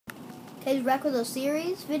Okay, back with a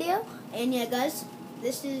series video, and yeah, guys,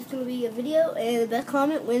 this is gonna be a video, and the best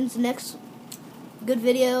comment wins the next good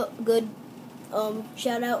video, good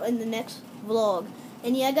shout out in the next vlog.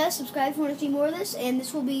 And yeah, guys, subscribe if you want to see more of this, and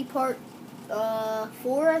this will be part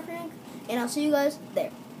 4, I think, and I'll see you guys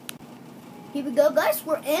there. Here we go, guys.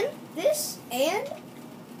 We're in this, and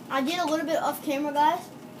I did a little bit off camera, guys.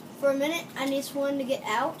 For a minute, I just wanted to get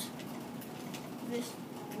out this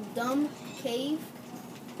dumb cave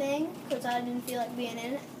thing because I didn't feel like being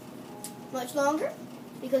in it much longer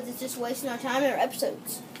because it's just wasting our time in our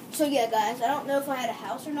episodes. So yeah, guys, I don't know if I had a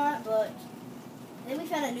house or not, but then we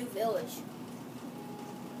found a new village.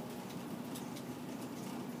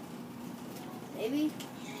 Maybe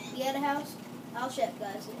we had a house. I'll check,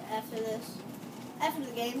 guys, after this, after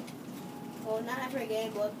the game. Well, not after a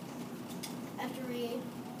game, but after we do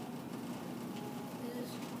this.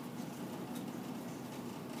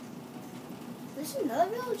 This is another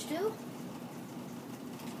village too.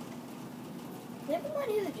 I think we might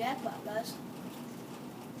hit the jackpot, guys.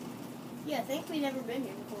 Yeah, I think we've never been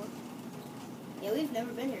here before. Yeah, we've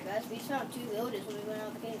never been here, guys. We found 2 villages when we went out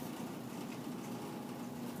of the cave.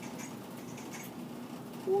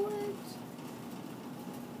 What?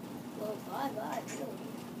 Well, bye, really.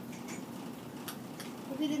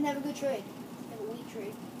 If we didn't have a good trade. We have a weak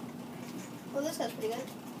trade. Well, this guy's pretty good.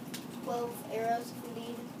 12 arrows if we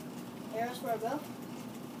need arrows for our bow.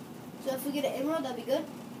 So if we get an emerald, that'd be good.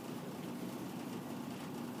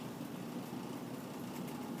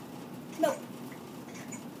 No.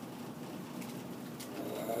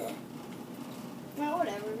 Well,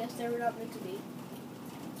 whatever. I guess they were not meant to be.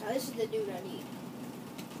 Now this is the dude I need.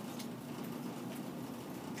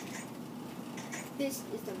 This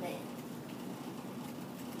is the man.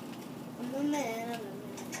 I'm the man. I'm the man.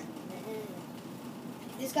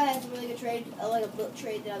 This guy has a really good trade, like a book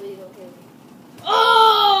trade that I'll be okay with.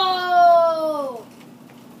 Oh!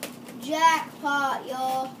 Jackpot,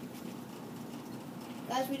 y'all.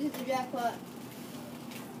 Guys, we did the jackpot.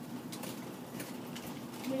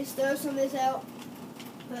 Let me just throw some of this out.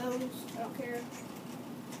 Bones, I don't care.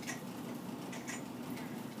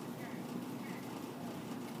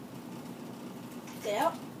 Get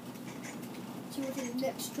out. See what his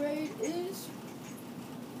next trade is.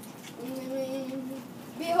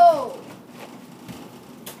 Behold!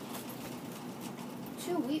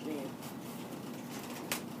 2 wheat men.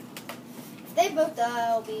 If they both die,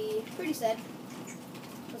 I'll be pretty sad.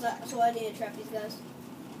 So I need to trap these guys.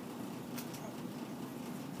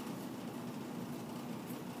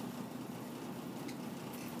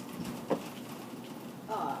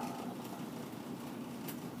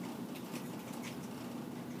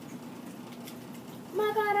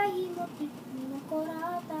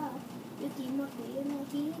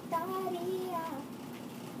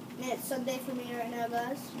 Man, it's Sunday for me right now,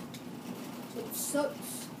 guys. So it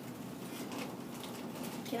sucks.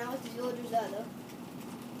 Cannot let these villagers die, though.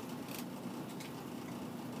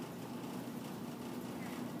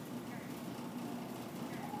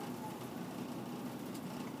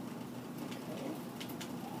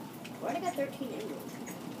 I already got 13 emeralds.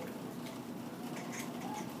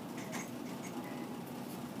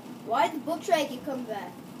 Why did the book trade keep coming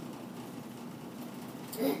back?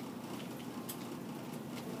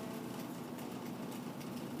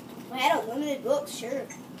 If I had unlimited books, sure.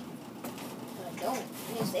 But I don't. I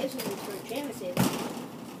need to save some of these for enchantment savings.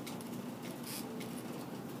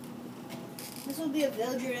 This will be a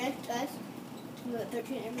villager egg, guys. We got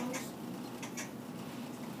 13 emeralds.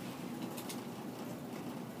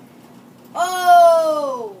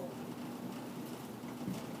 Oh!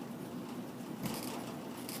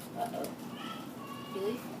 Uh-oh. Do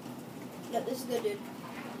we? Yep, this is good, dude.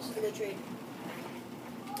 This is a good trade.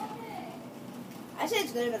 I say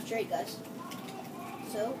it's good enough trade, guys.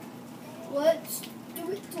 So, let's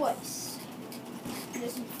do it twice.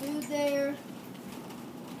 There's some food there.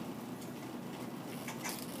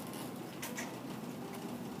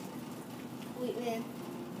 Wheat, man.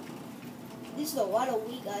 This is a lot of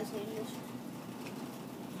wheat, guys.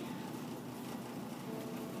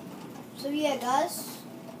 So yeah, guys.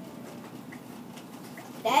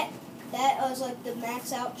 That was like the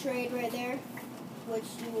max out trade right there, which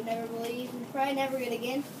you would never believe. We'll probably never get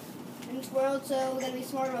again in this world, so we gotta be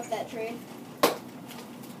smart about that trade.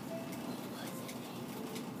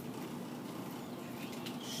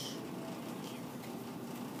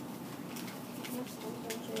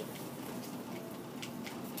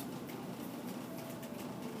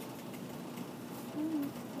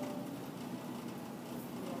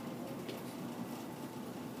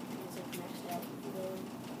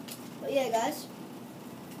 But yeah, guys.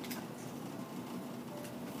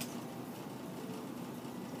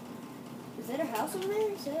 Is that a house over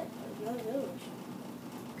there? Is that another village?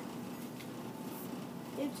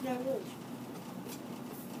 It's another village.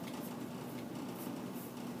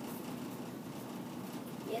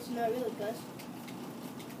 Yeah, it's another village, guys.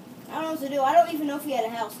 I don't know what to do. I don't even know if we had a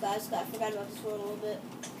house, guys. I forgot about this one a little bit.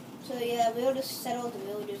 So yeah, we'll just settle at the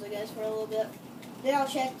villages, I guess, for a little bit. Then I'll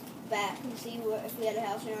check back and see if we had a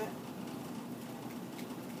house or not.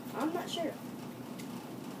 I'm not sure.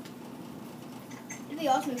 It'd be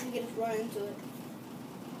awesome if we could just run into it.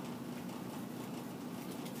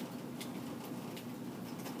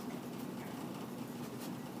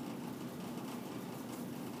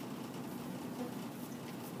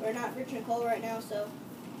 We're not rich in coal right now, so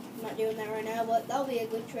I'm not doing that right now, but that'll be a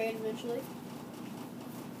good trade eventually.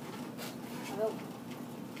 I hope.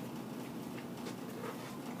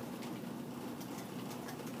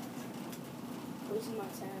 Losing my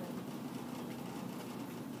sound.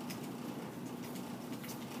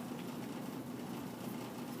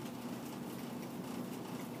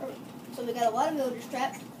 So we got a lot of villagers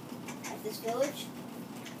trapped at this village.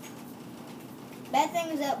 Bad thing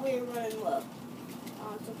is that we're running low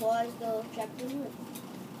on supplies, though, trapped in it.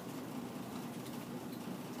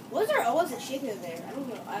 Was there always a chicken in there? I don't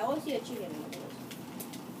know. I always see a chicken in there.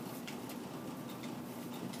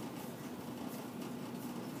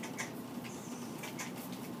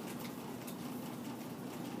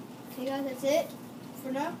 Okay, guys, that's it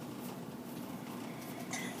for now.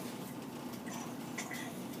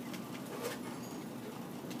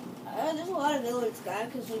 There's a lot of villages, guys,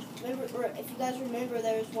 because remember, if you guys remember,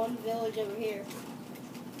 there was one village over here.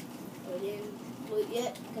 We didn't loot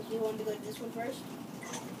yet because we wanted to go to this one first.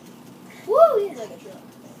 Woo! He's like a truck.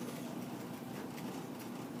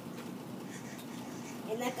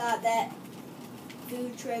 And that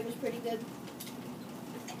food trade was pretty good.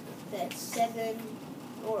 That 7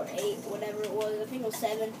 or 8, whatever it was. I think it was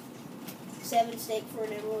 7. 7 steak for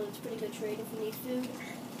an emerald. It's a pretty good trade if you need food.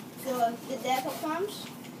 So I did that a couple times.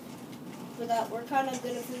 We're kind of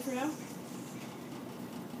good at food for now.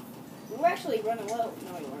 We were actually running low.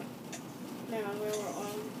 No, we weren't. No, we were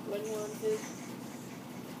running low on food.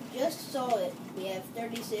 Just saw it. We have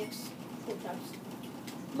 36 pork chops.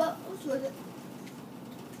 But it was worth it.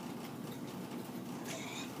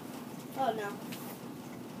 Oh no.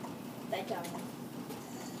 Bad time.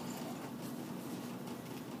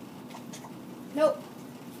 Nope.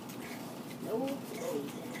 No.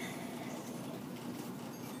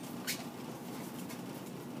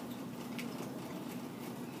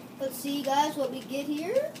 Let's see, guys, what we get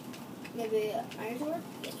here. Maybe an iron sword.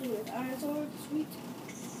 Yes, we have iron sword. Sweet.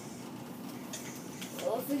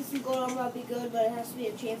 Well, if we can gold armor, that'd be good, but it has to be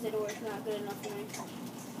enchanted or it's not good enough for me.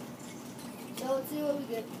 So let's see what we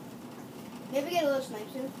get. Maybe get a little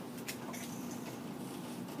snipe too.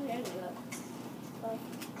 Yeah, we got.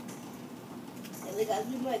 Anyway, guys,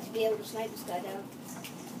 we might be able to snipe this guy down.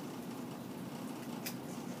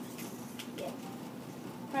 Yeah.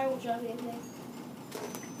 Probably won't drop anything.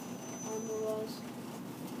 Armor was.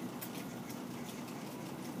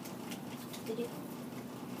 Did you?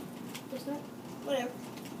 Just not? Whatever.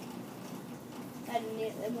 I didn't need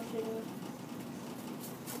it that much anyway.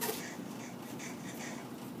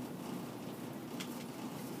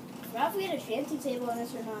 I don't know if we had a fancy table on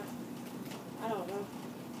this or not. I don't know.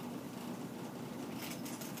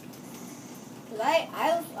 Cause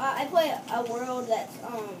I play a world that's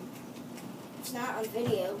it's not on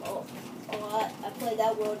video a lot. I play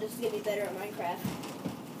that world just to get me better at Minecraft,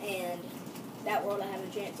 and that world I have a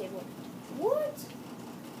giant table. What?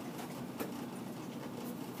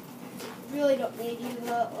 Really don't need you,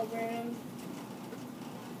 O'Brien.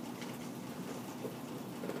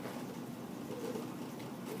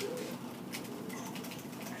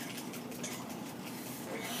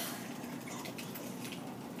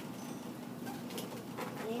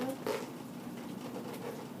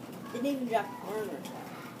 Didn't even drop armor.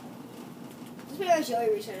 Just be honest, show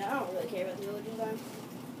you recently. I don't really care about the villages.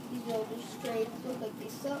 These villages straight look like they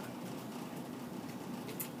suck.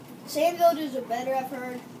 Sand villages are better, I've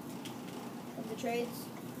heard, of the trades.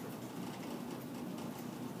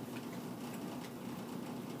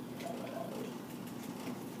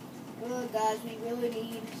 Well, guys, we really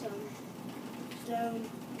need some stone.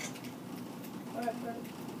 Alright, perfect.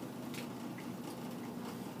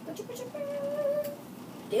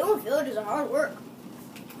 Dealing with villages are hard work.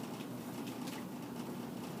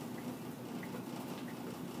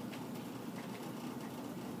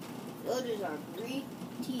 Villages are gritty.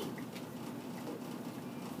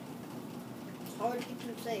 It's hard to keep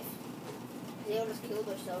them safe. They all just kill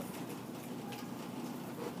themselves.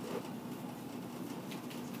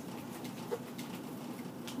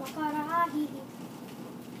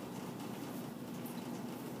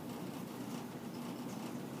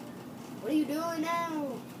 What are you doing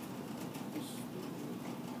now?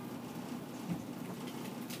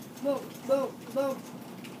 Boom, boom, boom.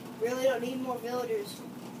 Really don't need more villagers.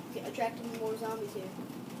 Attracting more zombies here.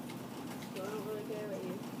 So I don't really care about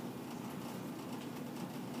you.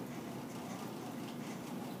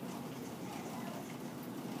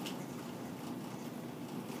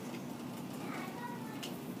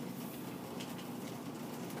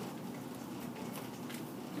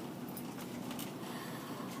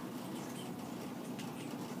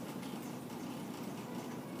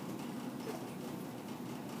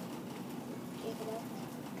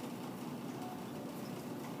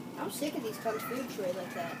 I'm sick of these kind of food trade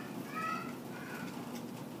like that.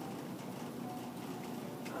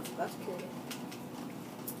 I forgot to kill you.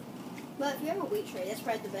 But if you have a wheat trade, that's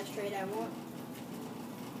probably the best trade I want.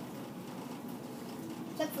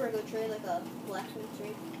 Except for a good trade like a blacksmith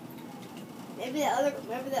trade. Maybe that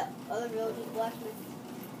other village's blacksmith.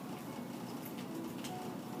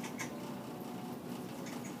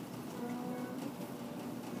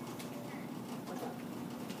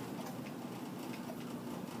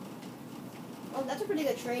 Oh, that's a pretty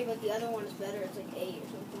good trade, but the other one is better. It's like 8 or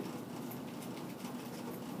something.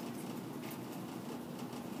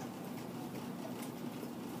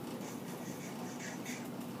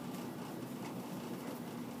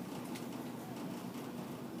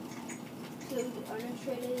 See what our next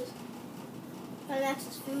trade is. Try to max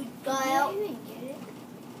this food guy out. I didn't even get it.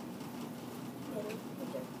 Get him.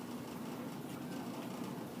 Right there.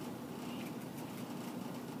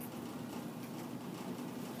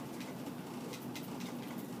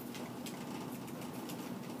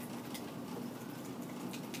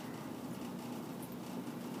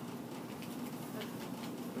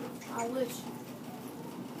 I wish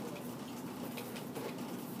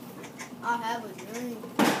I have a dream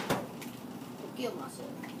to kill myself.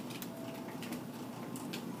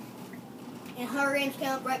 And Hunger Games came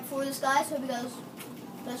out right before this, guys. So if you guys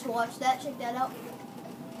should watch that, check that out.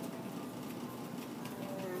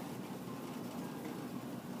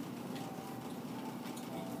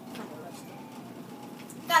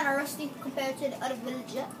 Kind of rusty compared to the other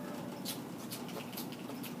village. Yeah.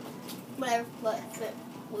 Whatever, but if it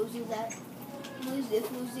loses that, lose the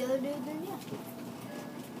other dude, then yeah.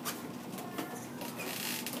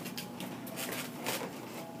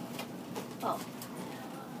 Oh.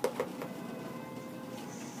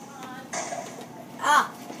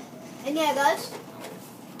 And yeah, guys,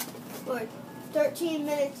 we're 13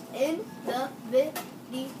 minutes in the video.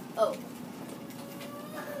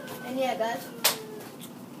 And yeah, guys,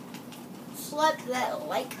 slap that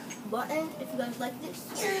like button if you guys like this.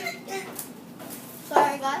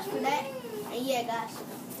 Sorry guys for that. And yeah, guys,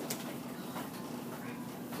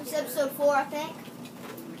 this is episode 4, I think.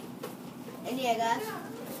 And yeah, guys,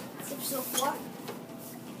 it's episode 4.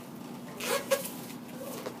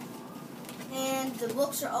 And the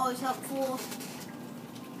books are always helpful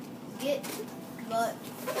to get, but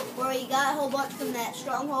where you got a whole bunch from that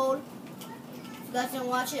Stronghold. If you guys didn't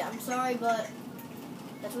watch it, I'm sorry, but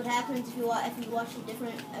that's what happens if you watch a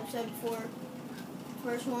different episode before the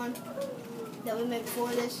first one that we made before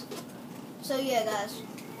this. So yeah, guys,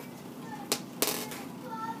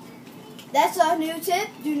 that's our new tip.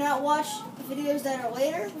 Do not watch videos that are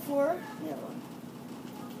later before the other one.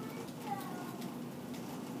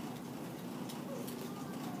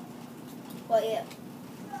 But yeah.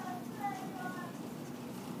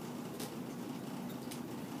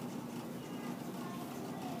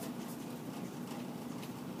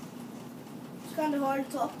 It's kind of hard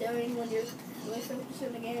to talk during when you're really focused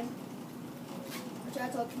on the game. I try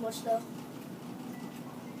to talk too much though.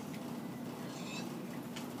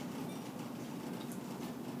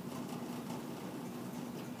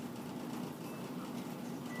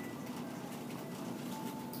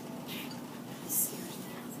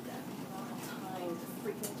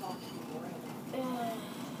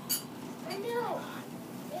 I know.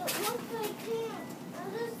 It looks like him. I'm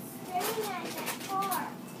just staring at that car.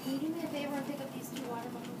 Can you do me a favor and pick up these 2 water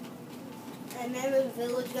bottles? And remember the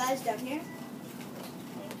village guys down here?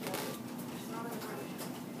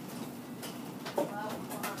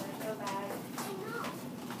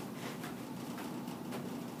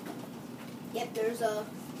 Yep, there's a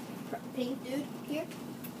pink dude here.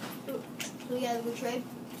 So we got a good trade.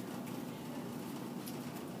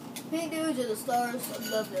 Pink dudes are the stars of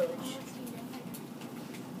the village.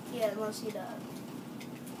 Yeah, unless he died.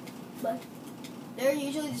 But they're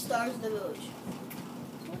usually the stars of the village.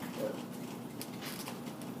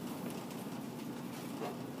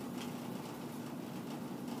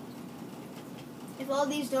 If all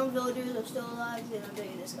these dumb villagers are still alive, then I'll tell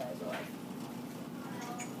you this guy's alive.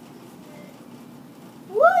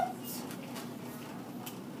 What?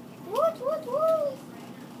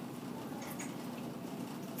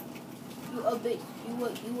 beast. You a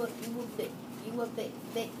beast. You a beast. You a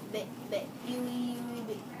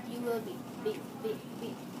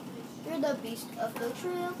beast. You're the beast of the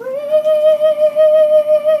trail.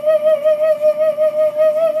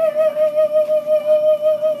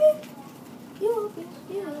 You a beast.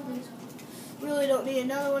 You a beast. Really don't need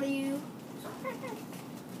another one of you.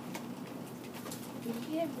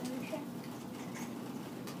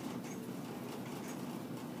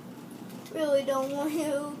 Really don't want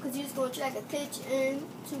you, because you're just going to attract attention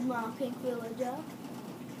to my pink villager.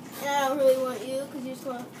 And I don't really want you, because you're just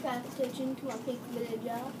going to attract attention to my pink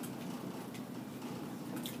villager.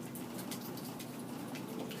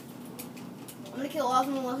 I'm going to kill all of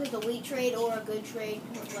them unless it's a weak trade or a good trade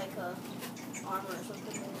with like armor or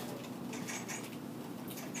something.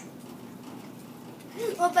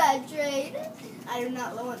 A bad trade. I do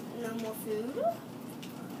not want no more food.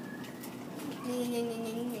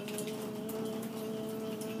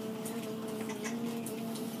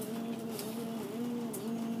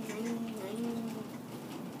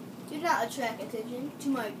 Do not attract attention to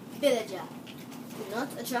my villager. Do not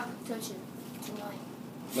attract attention to my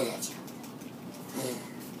villager.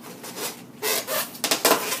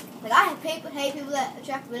 Like I hate people that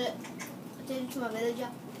attract attention to my villager.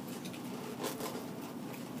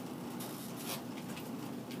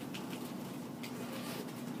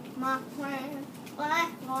 My friend,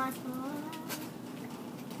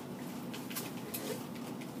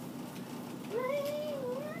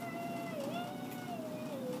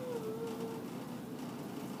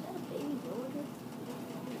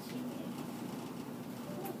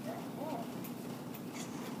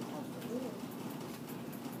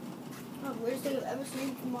 weirdest thing I've ever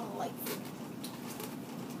seen in my life.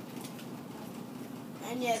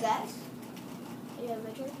 And yeah, guys. You have a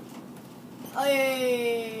picture? Oh yeah.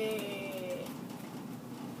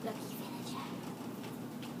 Lucky villager.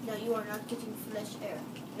 No, you are not getting fresh air.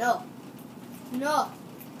 No. No.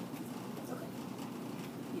 Okay.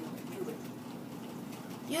 You win.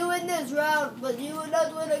 You win this round, but you will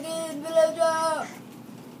not win again, villager.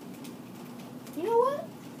 You know what?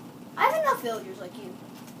 I have enough villagers like you.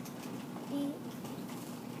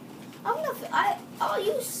 I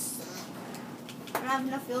don't have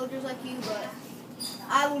enough villagers like you, but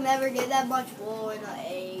I will never get that much wool in the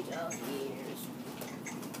age of years.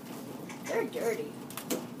 They're dirty.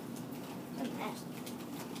 They're nasty.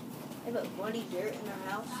 They put bloody dirt in their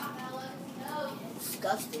house.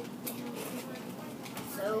 Disgusting.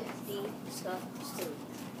 So disgusting.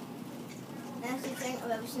 Nasty thing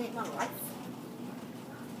I've ever seen in my life.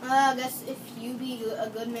 I guess if you be a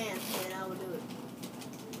good man, then I will do it.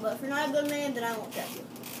 But if you're not a good man, then I won't touch you.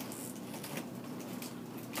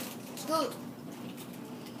 Scoot!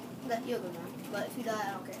 You're a good man. But if you die,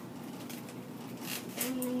 I don't care.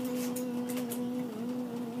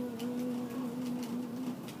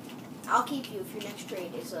 I'll keep you if your next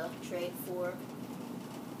trade is a trade for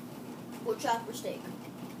chopper steak.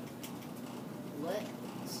 Let's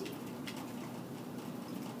see.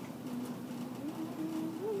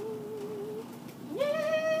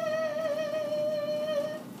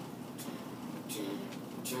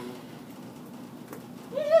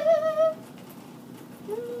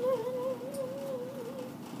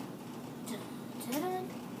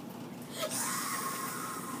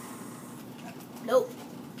 Nope.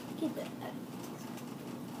 Keep it.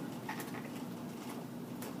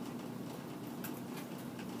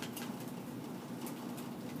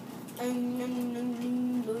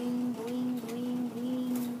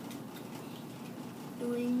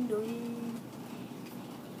 Doing.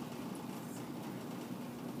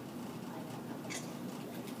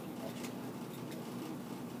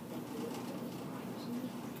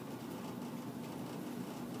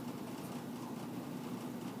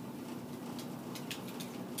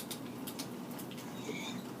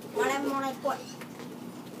 Money, point.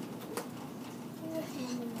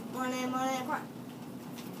 Money, point.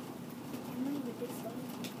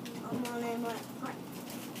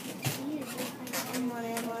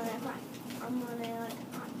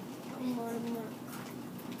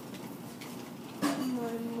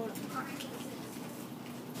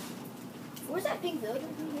 Where's that pink villager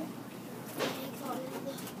from here?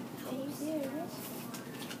 Are you serious?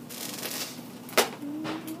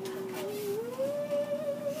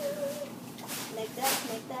 Make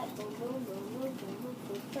that, boom, boom, boom, boom, boom,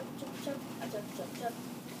 boom, chop.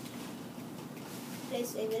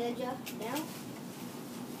 Place a villager now.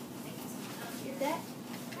 Get that.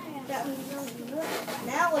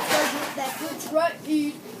 Now let's go get that good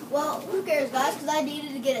trade. Well, who cares, guys? Because I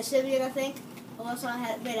needed to get a Sibian, I think. Unless I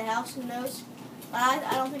had made a house, who knows? I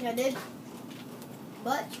don't think I did.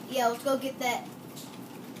 But yeah, let's go get that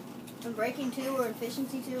In breaking 2 or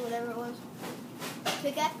efficiency 2, whatever it was.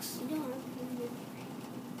 Pickaxe.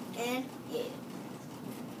 And yeah.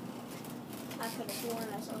 I could have sworn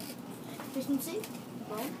I saw efficiency.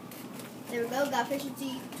 Boom. There we go. Got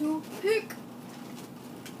efficiency 2 pick.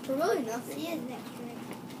 For really nothing. See his next trade.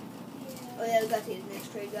 Oh yeah, we got to see his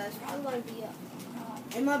next trade, guys. I'm gonna be up.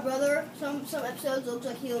 And my brother, some episodes looks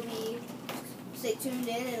like he'll be stay tuned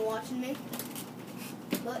in and watching me.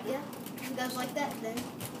 But yeah, if you guys like that, then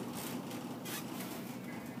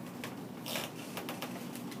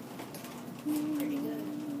pretty good.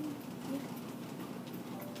 Yeah.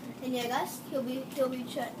 And yeah, guys, he'll be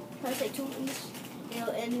trying to stay tuned in this,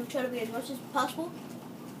 and he'll try to be as much as possible.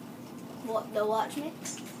 They'll watch me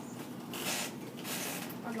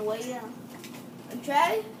on the way down. And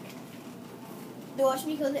try to watch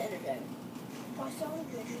me because of the energy. Watch the only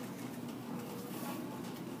video.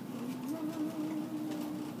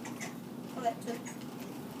 Okay, so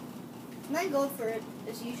my goal for it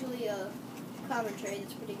is usually a common trade.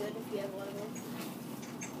 It's pretty good if you have one of them.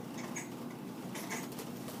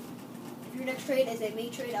 If your next trade is a me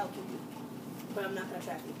trade, I'll give you. But I'm not going to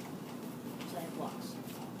track you. Because I have blocks.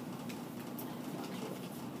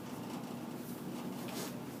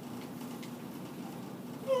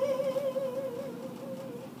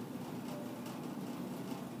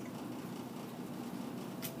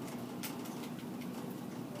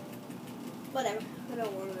 Whatever. I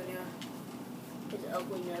don't want him anymore. His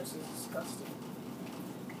ugly nose is disgusting.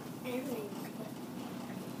 Everything's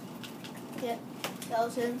Yeah, that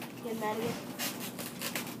was him. Getting mad again.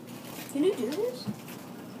 Can you do this?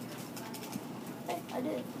 Hey, I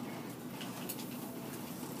did.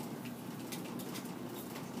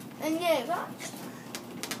 And yeah, guys.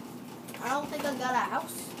 I don't think I got a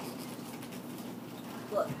house.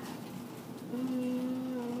 Look.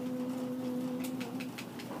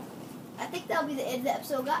 I think that'll be the end of the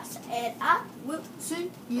episode, guys. And I will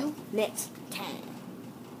see you next time.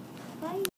 Bye.